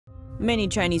Many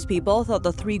Chinese people thought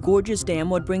the Three Gorges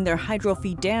Dam would bring their hydro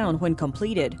fee down when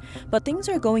completed, but things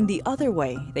are going the other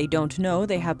way. They don't know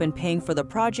they have been paying for the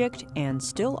project and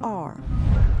still are.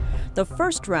 The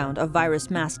first round of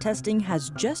virus mass testing has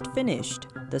just finished.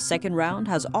 The second round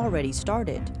has already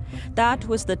started. That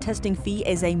was the testing fee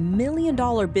as $1 million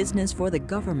business for the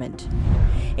government.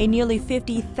 A nearly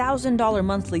 $50,000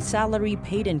 monthly salary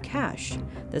paid in cash.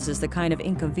 This is the kind of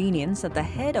inconvenience that the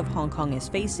head of Hong Kong is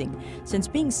facing since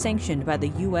being sanctioned by the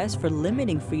U.S. for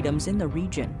limiting freedoms in the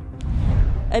region.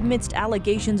 Amidst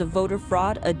allegations of voter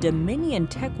fraud, a Dominion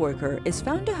tech worker is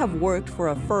found to have worked for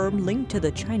a firm linked to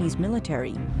the Chinese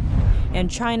military. And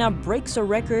China breaks a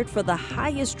record for the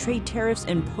highest trade tariffs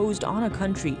imposed on a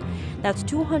country. That's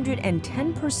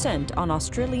 210% on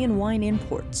Australian wine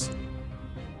imports.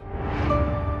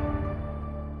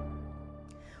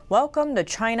 Welcome to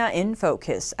China in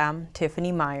Focus. I'm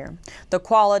Tiffany Meyer. The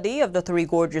quality of the Three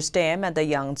Gorges Dam at the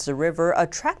Yangtze River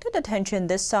attracted attention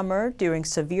this summer during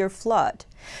severe flood.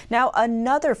 Now,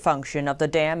 another function of the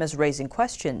dam is raising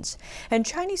questions, and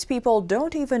Chinese people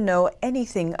don't even know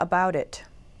anything about it.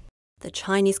 The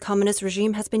Chinese Communist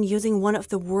regime has been using one of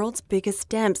the world's biggest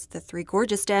dams, the Three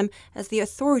Gorges Dam, as the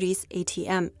authorities'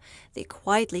 ATM. They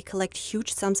quietly collect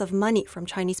huge sums of money from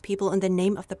Chinese people in the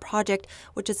name of the project,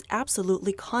 which is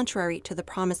absolutely contrary to the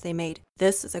promise they made.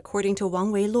 This is according to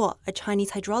Wang Weiluo, a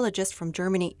Chinese hydrologist from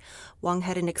Germany. Wang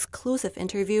had an exclusive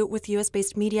interview with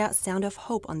US-based media Sound of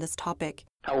Hope on this topic.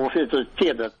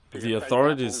 The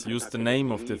authorities used the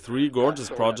name of the Three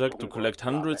Gorges project to collect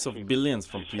hundreds of billions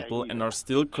from people and are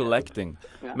still collecting.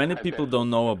 Many people don't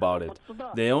know about it.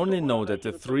 They only know that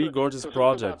the Three Gorges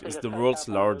project is the world's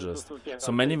largest.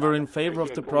 So many were in favor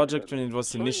of the project when it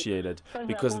was initiated,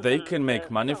 because they can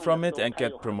make money from it and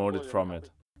get promoted from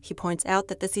it. He points out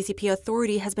that the CCP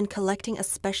authority has been collecting a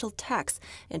special tax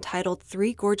entitled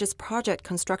Three Gorges Project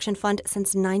Construction Fund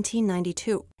since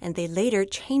 1992, and they later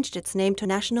changed its name to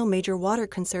National Major Water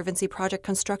Conservancy Project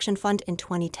Construction Fund in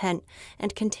 2010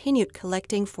 and continued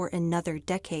collecting for another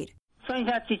decade.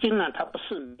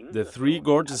 The Three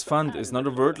Gorges Fund is not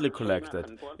overtly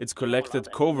collected, it's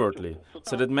collected covertly,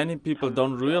 so that many people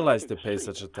don't realize they pay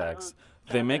such a tax.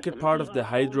 They make it part of the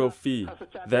hydro fee.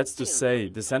 That's to say,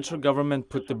 the central government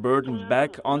put the burden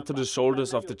back onto the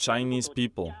shoulders of the Chinese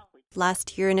people.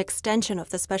 Last year, an extension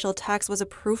of the special tax was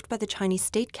approved by the Chinese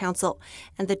State Council,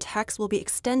 and the tax will be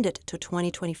extended to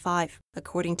 2025.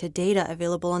 According to data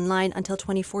available online, until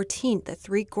 2014, the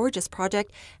Three Gorges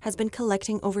project has been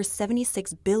collecting over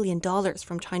 $76 billion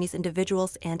from Chinese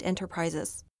individuals and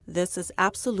enterprises. This is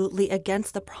absolutely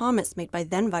against the promise made by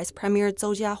then Vice Premier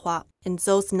Zhou Jiahua. In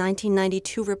Zhou's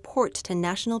 1992 report to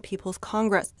National People's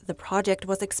Congress, the project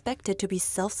was expected to be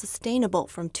self-sustainable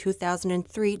from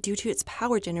 2003 due to its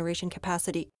power generation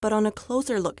capacity. But on a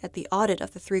closer look at the audit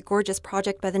of the Three Gorges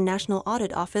project by the National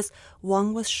Audit Office,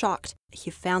 Wang was shocked. He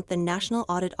found the National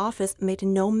Audit Office made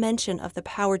no mention of the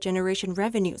power generation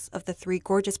revenues of the Three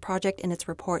Gorges project in its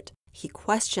report. He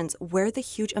questions where the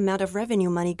huge amount of revenue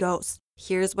money goes.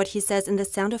 Here's what he says in the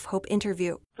Sound of Hope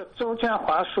interview. Zhou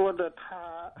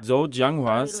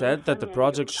Jianghua said that the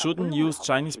project shouldn't use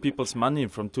Chinese people's money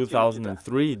from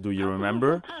 2003, do you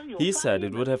remember? He said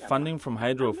it would have funding from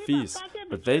hydro fees,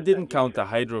 but they didn't count the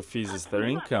hydro fees as their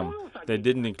income. They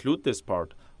didn't include this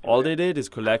part. All they did is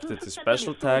collected the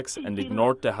special tax and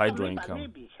ignored the hydro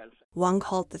income. Wang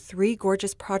called the Three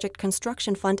Gorges Project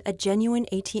Construction Fund a genuine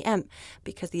ATM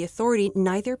because the authority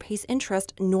neither pays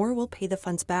interest nor will pay the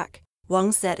funds back.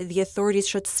 Wang said the authorities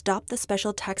should stop the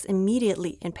special tax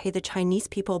immediately and pay the Chinese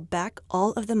people back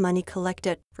all of the money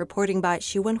collected. Reporting by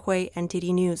Xu Wenhui,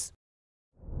 NTD News.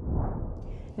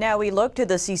 Now we look to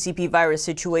the CCP virus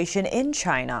situation in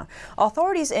China.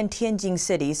 Authorities in Tianjin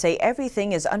City say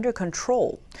everything is under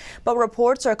control. But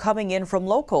reports are coming in from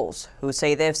locals who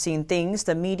say they've seen things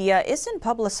the media isn't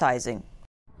publicizing.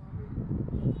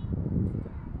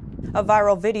 A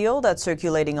viral video that's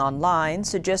circulating online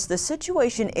suggests the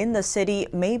situation in the city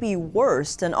may be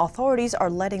worse than authorities are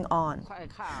letting on.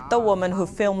 The woman who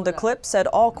filmed the clip said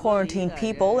all quarantined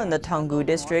people in the Tanggu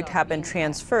district have been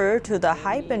transferred to the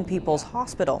Haiben People's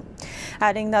Hospital,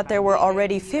 adding that there were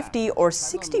already 50 or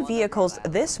 60 vehicles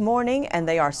this morning and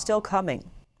they are still coming.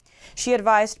 She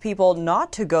advised people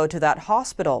not to go to that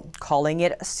hospital, calling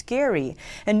it scary,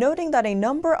 and noting that a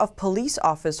number of police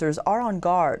officers are on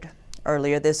guard.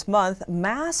 Earlier this month,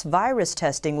 mass virus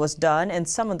testing was done in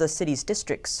some of the city's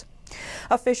districts.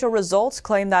 Official results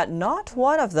claim that not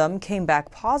one of them came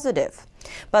back positive.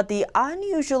 But the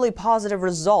unusually positive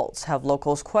results have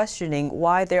locals questioning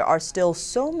why there are still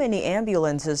so many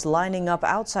ambulances lining up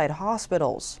outside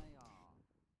hospitals.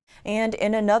 And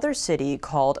in another city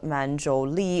called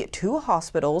Manzhouli, 2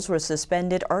 hospitals were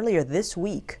suspended earlier this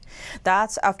week.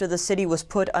 That's after the city was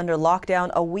put under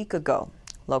lockdown a week ago.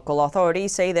 Local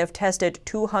authorities say they've tested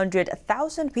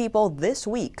 200,000 people this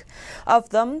week. Of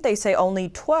them, they say only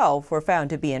 12 were found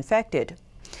to be infected.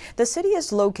 The city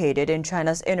is located in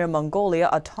China's Inner Mongolia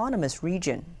Autonomous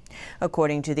Region.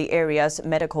 According to the area's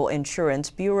medical insurance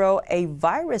bureau, a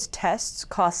virus test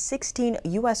costs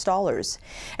 $16,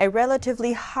 a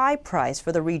relatively high price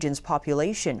for the region's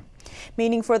population.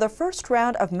 Meaning for the first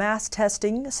round of mass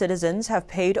testing, citizens have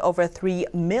paid over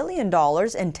 $3 million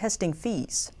in testing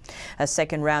fees. A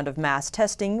second round of mass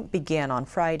testing began on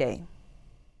Friday.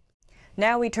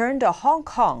 Now we turn to Hong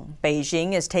Kong.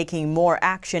 Beijing is taking more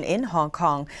action in Hong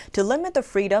Kong to limit the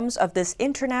freedoms of this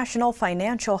international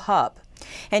financial hub.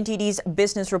 NTD's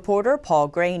business reporter Paul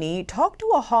Graney talked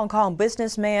to a Hong Kong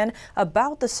businessman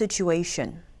about the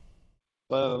situation.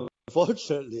 Well,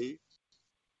 unfortunately,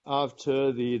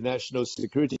 after the National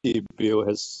Security Bill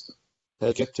has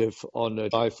effective on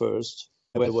July 1st,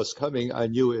 when it was coming, I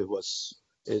knew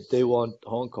they want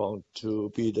Hong Kong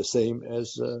to be the same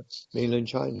as mainland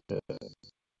China.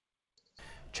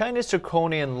 China's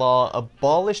draconian law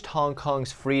abolished Hong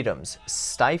Kong's freedoms,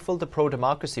 stifled the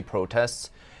pro-democracy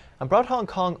protests, and brought Hong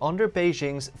Kong under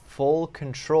Beijing's full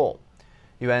control.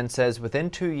 UN says within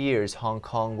 2 years, Hong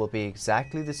Kong will be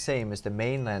exactly the same as the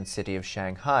mainland city of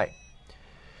Shanghai.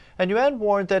 And UN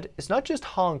warned that it's not just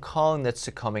Hong Kong that's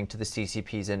succumbing to the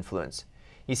CCP's influence.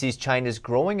 He sees China's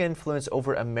growing influence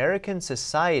over American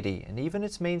society and even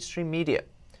its mainstream media.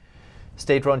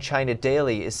 State-run China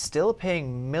Daily is still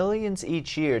paying millions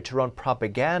each year to run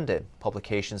propaganda in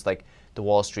publications like the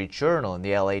Wall Street Journal and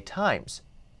the LA Times.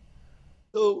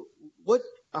 So what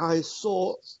I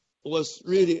saw was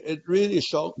it really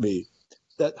shocked me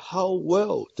that how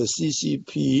well the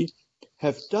CCP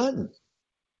have done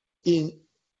in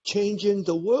changing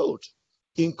the world,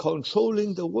 in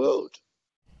controlling the world.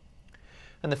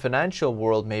 And the financial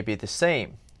world may be the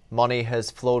same. Money has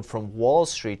flowed from Wall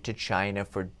Street to China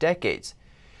for decades.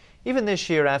 Even this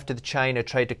year, after China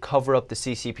tried to cover up the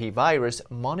CCP virus,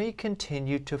 money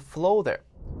continued to flow there.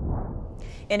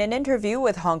 In an interview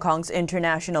with Hong Kong's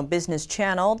International Business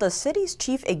Channel, the city's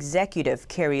chief executive,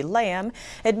 Carrie Lam,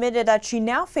 admitted that she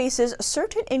now faces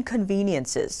certain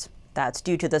inconveniences. That's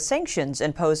due to the sanctions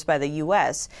imposed by the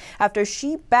U.S. after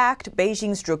she backed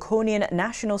Beijing's draconian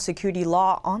national security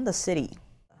law on the city.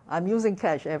 I'm using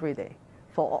cash every day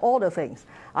for all the things.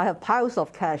 I have piles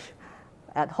of cash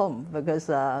at home because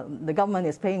the government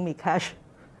is paying me cash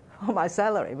for my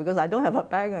salary because I don't have a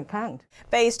bank account.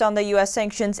 Based on the U.S.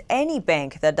 sanctions, any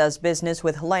bank that does business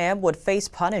with Lam would face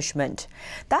punishment.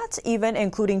 That's even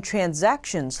including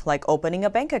transactions like opening a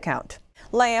bank account.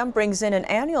 Lam brings in an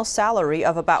annual salary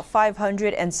of about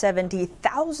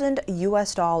 $570,000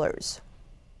 US.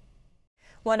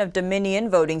 One of Dominion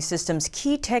Voting System's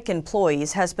key tech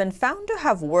employees has been found to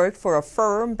have worked for a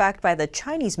firm backed by the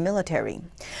Chinese military.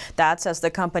 That's as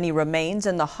the company remains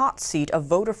in the hot seat of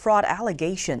voter fraud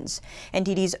allegations.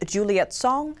 NTD's Juliet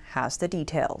Song has the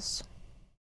details.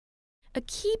 A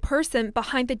key person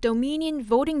behind the Dominion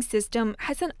Voting System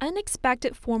has an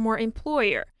unexpected former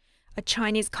employer, a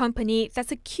Chinese company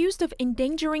that's accused of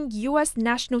endangering U.S.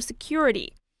 national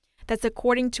security. That's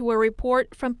according to a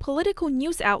report from political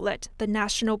news outlet, the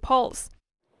National Pulse.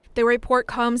 The report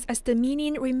comes as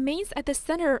Dominion remains at the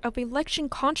center of election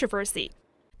controversy.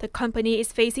 The company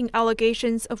is facing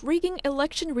allegations of rigging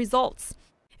election results.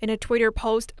 In a Twitter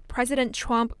post, President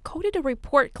Trump quoted a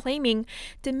report claiming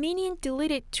Dominion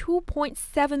deleted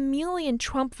 2.7 million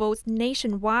Trump votes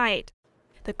nationwide.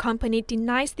 The company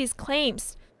denies these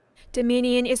claims.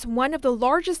 Dominion is one of the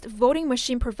largest voting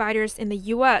machine providers in the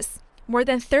U.S. More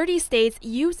than 30 states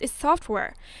use its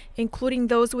software, including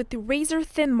those with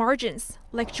razor-thin margins,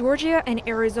 like Georgia and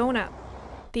Arizona.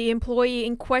 The employee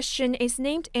in question is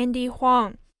named Andy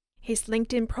Huang. His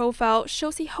LinkedIn profile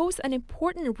shows he holds an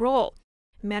important role,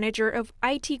 manager of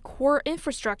IT core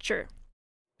infrastructure.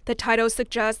 The title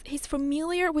suggests he's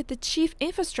familiar with the chief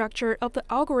infrastructure of the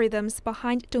algorithms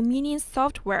behind Dominion's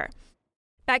software.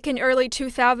 Back in early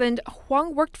 2000,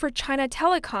 Huang worked for China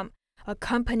Telecom, a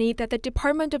company that the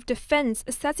Department of Defense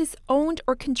says is owned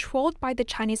or controlled by the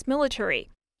Chinese military.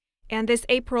 And this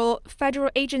April, federal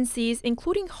agencies,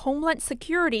 including Homeland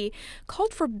Security,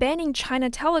 called for banning China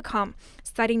Telecom,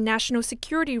 citing national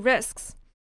security risks.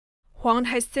 Huang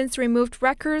has since removed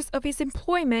records of his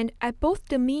employment at both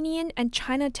Dominion and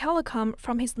China Telecom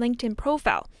from his LinkedIn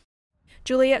profile.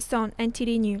 Juliet Song,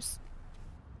 NTD News.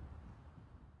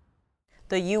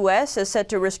 The U.S. is set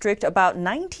to restrict about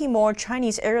 90 more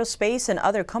Chinese aerospace and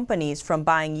other companies from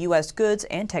buying U.S. goods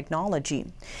and technology.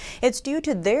 It's due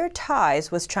to their ties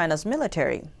with China's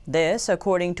military. This,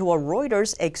 according to a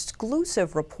Reuters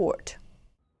exclusive report.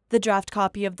 The draft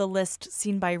copy of the list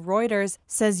seen by Reuters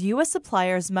says U.S.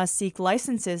 suppliers must seek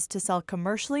licenses to sell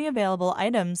commercially available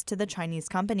items to the Chinese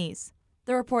companies.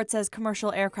 The report says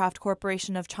Commercial Aircraft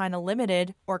Corporation of China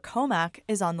Limited, or COMAC,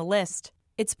 is on the list.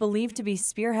 It's believed to be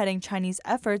spearheading Chinese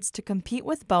efforts to compete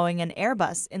with Boeing and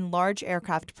Airbus in large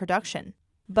aircraft production.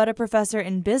 But a professor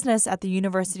in business at the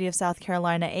University of South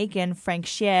Carolina, Aiken, Frank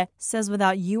Xie, says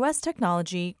without U.S.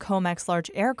 technology, COMAC's large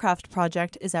aircraft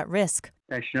project is at risk.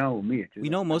 We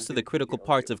know most of the critical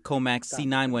parts of COMAC's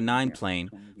C919 plane,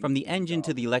 from the engine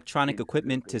to the electronic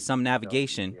equipment to some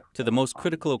navigation to the most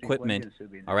critical equipment,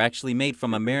 are actually made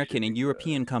from American and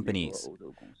European companies.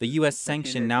 The U.S.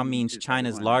 sanction now means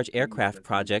China's large aircraft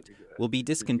project will be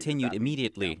discontinued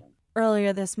immediately.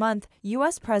 Earlier this month,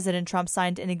 U.S. President Trump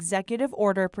signed an executive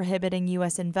order prohibiting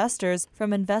U.S. investors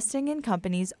from investing in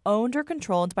companies owned or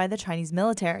controlled by the Chinese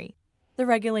military. The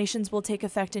regulations will take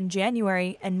effect in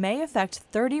January and may affect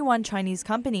 31 Chinese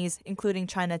companies, including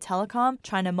China Telecom,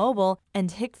 China Mobile, and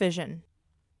Hikvision.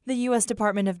 The U.S.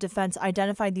 Department of Defense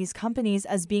identified these companies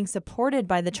as being supported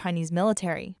by the Chinese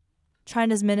military.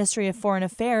 China's Ministry of Foreign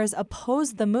Affairs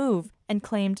opposed the move and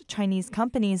claimed Chinese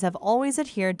companies have always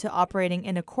adhered to operating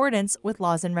in accordance with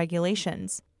laws and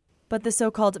regulations. But the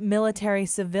so-called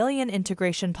military-civilian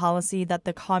integration policy that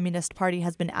the Communist Party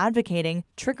has been advocating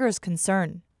triggers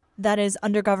concern. That is,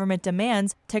 under government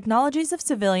demands, technologies of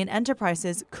civilian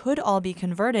enterprises could all be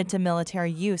converted to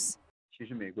military use.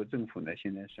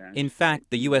 In fact,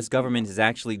 the U.S. government is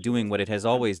actually doing what it has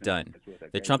always done.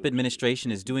 The Trump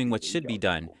administration is doing what should be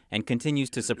done and continues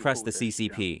to suppress the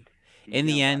CCP. In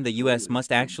the end, the U.S.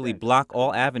 must actually block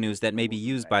all avenues that may be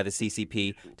used by the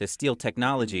CCP to steal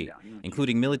technology,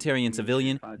 including military and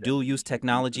civilian, dual-use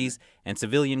technologies, and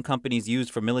civilian companies used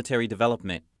for military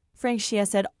development. Frank Xie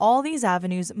said all these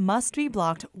avenues must be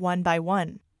blocked one by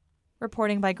one.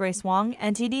 Reporting by Grace Wong,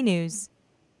 NTD News.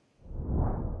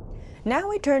 Now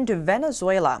we turn to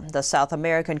Venezuela. The South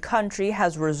American country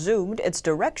has resumed its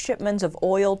direct shipments of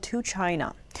oil to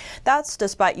China. That's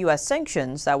despite U.S.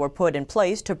 sanctions that were put in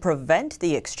place to prevent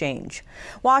the exchange.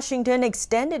 Washington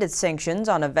extended its sanctions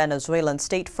on a Venezuelan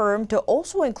state firm to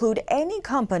also include any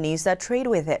companies that trade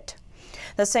with it.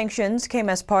 The sanctions came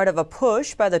as part of a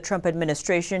push by the Trump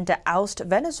administration to oust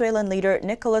Venezuelan leader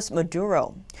Nicolas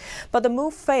Maduro. But the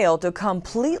move failed to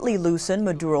completely loosen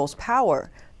Maduro's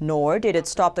power, nor did it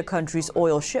stop the country's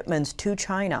oil shipments to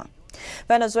China.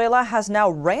 Venezuela has now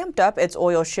ramped up its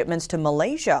oil shipments to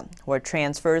Malaysia, where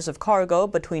transfers of cargo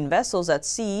between vessels at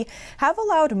sea have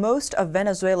allowed most of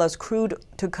Venezuela's crude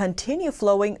to continue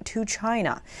flowing to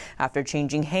China after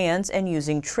changing hands and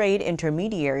using trade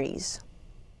intermediaries.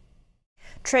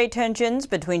 Trade tensions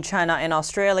between China and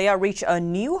Australia reach a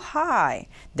new high.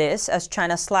 This as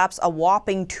China slaps a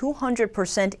whopping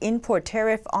 200% import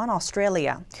tariff on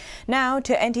Australia. Now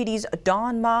to NTD's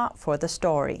Don Ma for the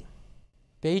story.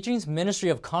 Beijing's Ministry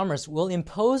of Commerce will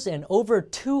impose an over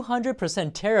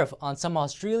 200% tariff on some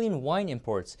Australian wine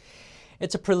imports.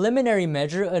 It's a preliminary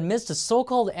measure amidst a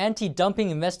so-called anti-dumping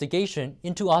investigation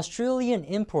into Australian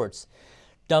imports.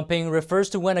 Dumping refers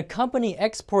to when a company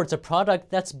exports a product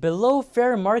that's below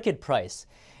fair market price.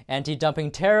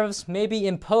 Anti-dumping tariffs may be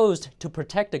imposed to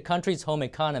protect the country's home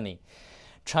economy.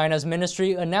 China's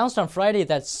ministry announced on Friday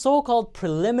that so-called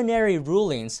preliminary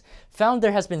rulings found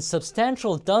there has been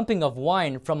substantial dumping of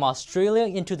wine from Australia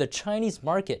into the Chinese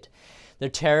market. The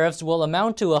tariffs will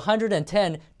amount to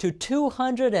 110 to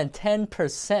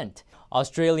 210%.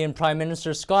 Australian Prime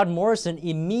Minister Scott Morrison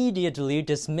immediately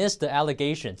dismissed the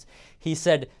allegations. He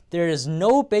said there is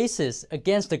no basis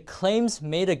against the claims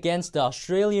made against the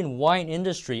Australian wine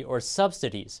industry or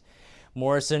subsidies.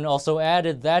 Morrison also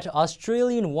added that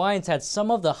Australian wines had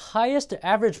some of the highest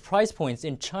average price points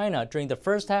in China during the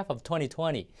first half of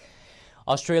 2020.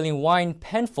 Australian wine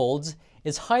Penfolds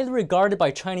is highly regarded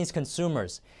by Chinese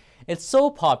consumers. It's so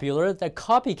popular that a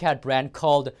copycat brand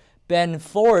called Ben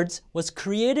Ford's was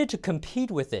created to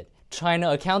compete with it.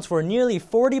 China accounts for nearly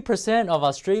 40% of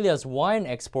Australia's wine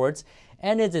exports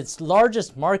and is its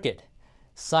largest market.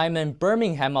 Simon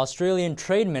Birmingham, Australian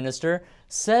Trade Minister,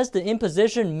 says the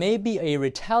imposition may be a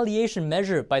retaliation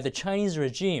measure by the Chinese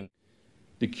regime.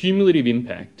 The cumulative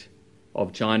impact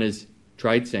of China's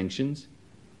trade sanctions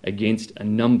against a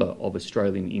number of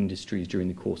Australian industries during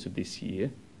the course of this year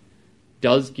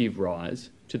does give rise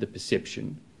to the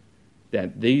perception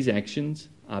that these actions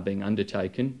are being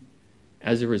undertaken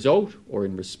as a result or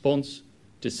in response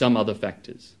to some other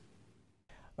factors.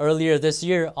 Earlier this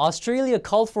year, Australia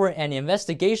called for an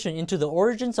investigation into the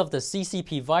origins of the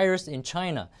CCP virus in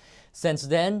China. Since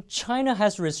then, China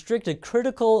has restricted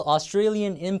critical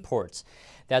Australian imports.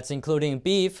 That's including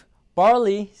beef,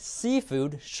 barley,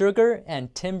 seafood, sugar,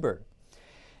 and timber.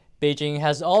 Beijing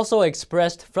has also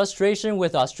expressed frustration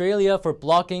with Australia for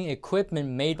blocking equipment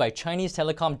made by Chinese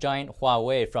telecom giant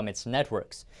Huawei from its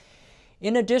networks.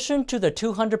 In addition to the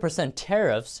 200%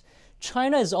 tariffs,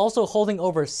 China is also holding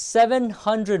over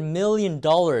 $700 million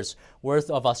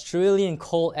worth of Australian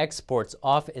coal exports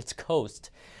off its coast.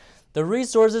 The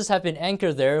resources have been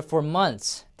anchored there for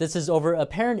months. This is over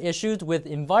apparent issues with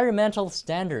environmental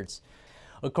standards.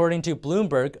 According to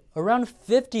Bloomberg, around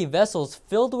 50 vessels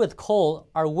filled with coal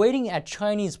are waiting at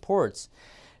Chinese ports.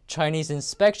 Chinese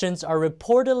inspections are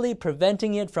reportedly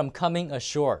preventing it from coming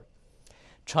ashore.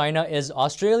 China is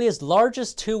Australia's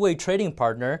largest two-way trading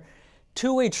partner.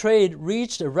 Two-way trade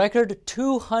reached a record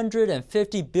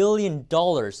 $250 billion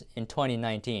in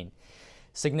 2019.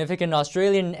 Significant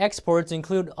Australian exports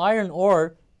include iron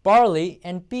ore, barley,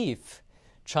 and beef.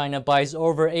 China buys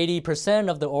over 80%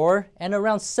 of the ore and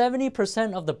around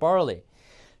 70% of the barley.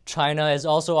 China is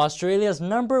also Australia's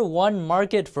 #1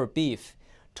 market for beef,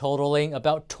 totaling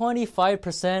about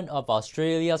 25% of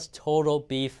Australia's total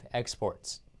beef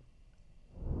exports.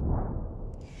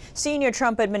 Senior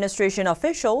Trump administration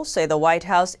officials say the White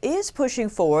House is pushing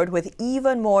forward with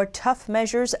even more tough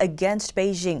measures against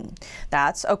Beijing.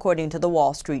 That's according to the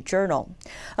Wall Street Journal.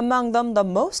 Among them, the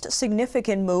most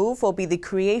significant move will be the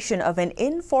creation of an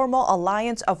informal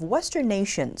alliance of Western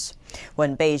nations.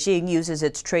 When Beijing uses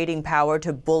its trading power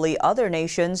to bully other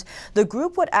nations, the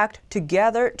group would act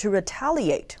together to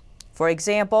retaliate. For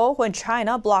example, when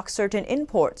China blocks certain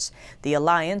imports, the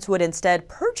alliance would instead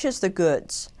purchase the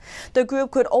goods. The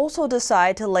group could also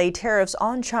decide to lay tariffs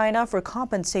on China for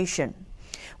compensation.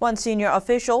 One senior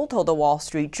official told the Wall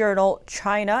Street Journal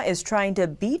China is trying to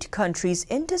beat countries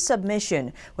into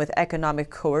submission with economic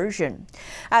coercion,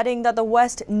 adding that the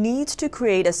West needs to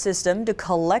create a system to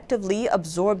collectively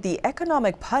absorb the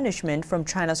economic punishment from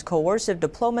China's coercive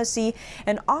diplomacy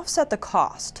and offset the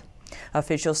cost.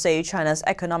 Officials say China's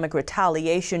economic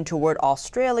retaliation toward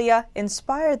Australia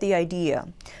inspired the idea.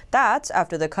 That's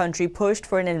after the country pushed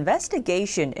for an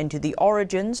investigation into the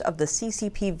origins of the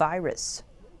CCP virus.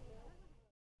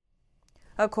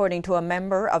 According to a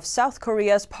member of South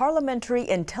Korea's Parliamentary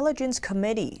Intelligence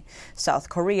Committee, South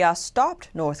Korea stopped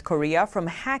North Korea from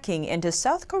hacking into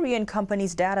South Korean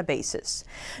companies' databases,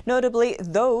 notably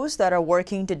those that are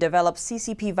working to develop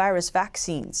CCP virus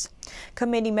vaccines.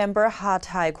 Committee member Ha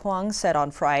Tai-kwang said on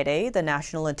Friday the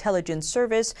National Intelligence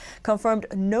Service confirmed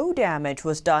no damage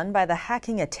was done by the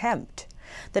hacking attempt.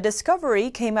 The discovery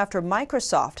came after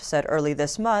Microsoft said early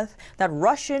this month that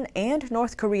Russian and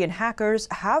North Korean hackers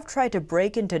have tried to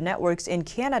break into networks in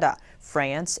Canada,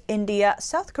 France, India,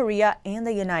 South Korea, and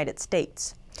the United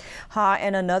States. Ha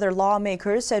and another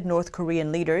lawmaker said North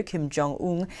Korean leader Kim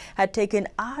Jong-un had taken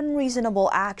unreasonable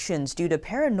actions due to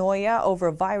paranoia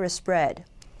over virus spread.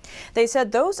 They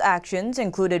said those actions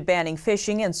included banning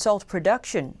fishing and salt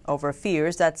production over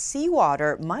fears that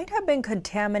seawater might have been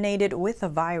contaminated with the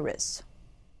virus.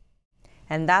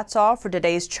 And that's all for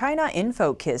today's China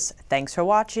Info Kiss. Thanks for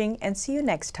watching and see you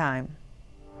next time.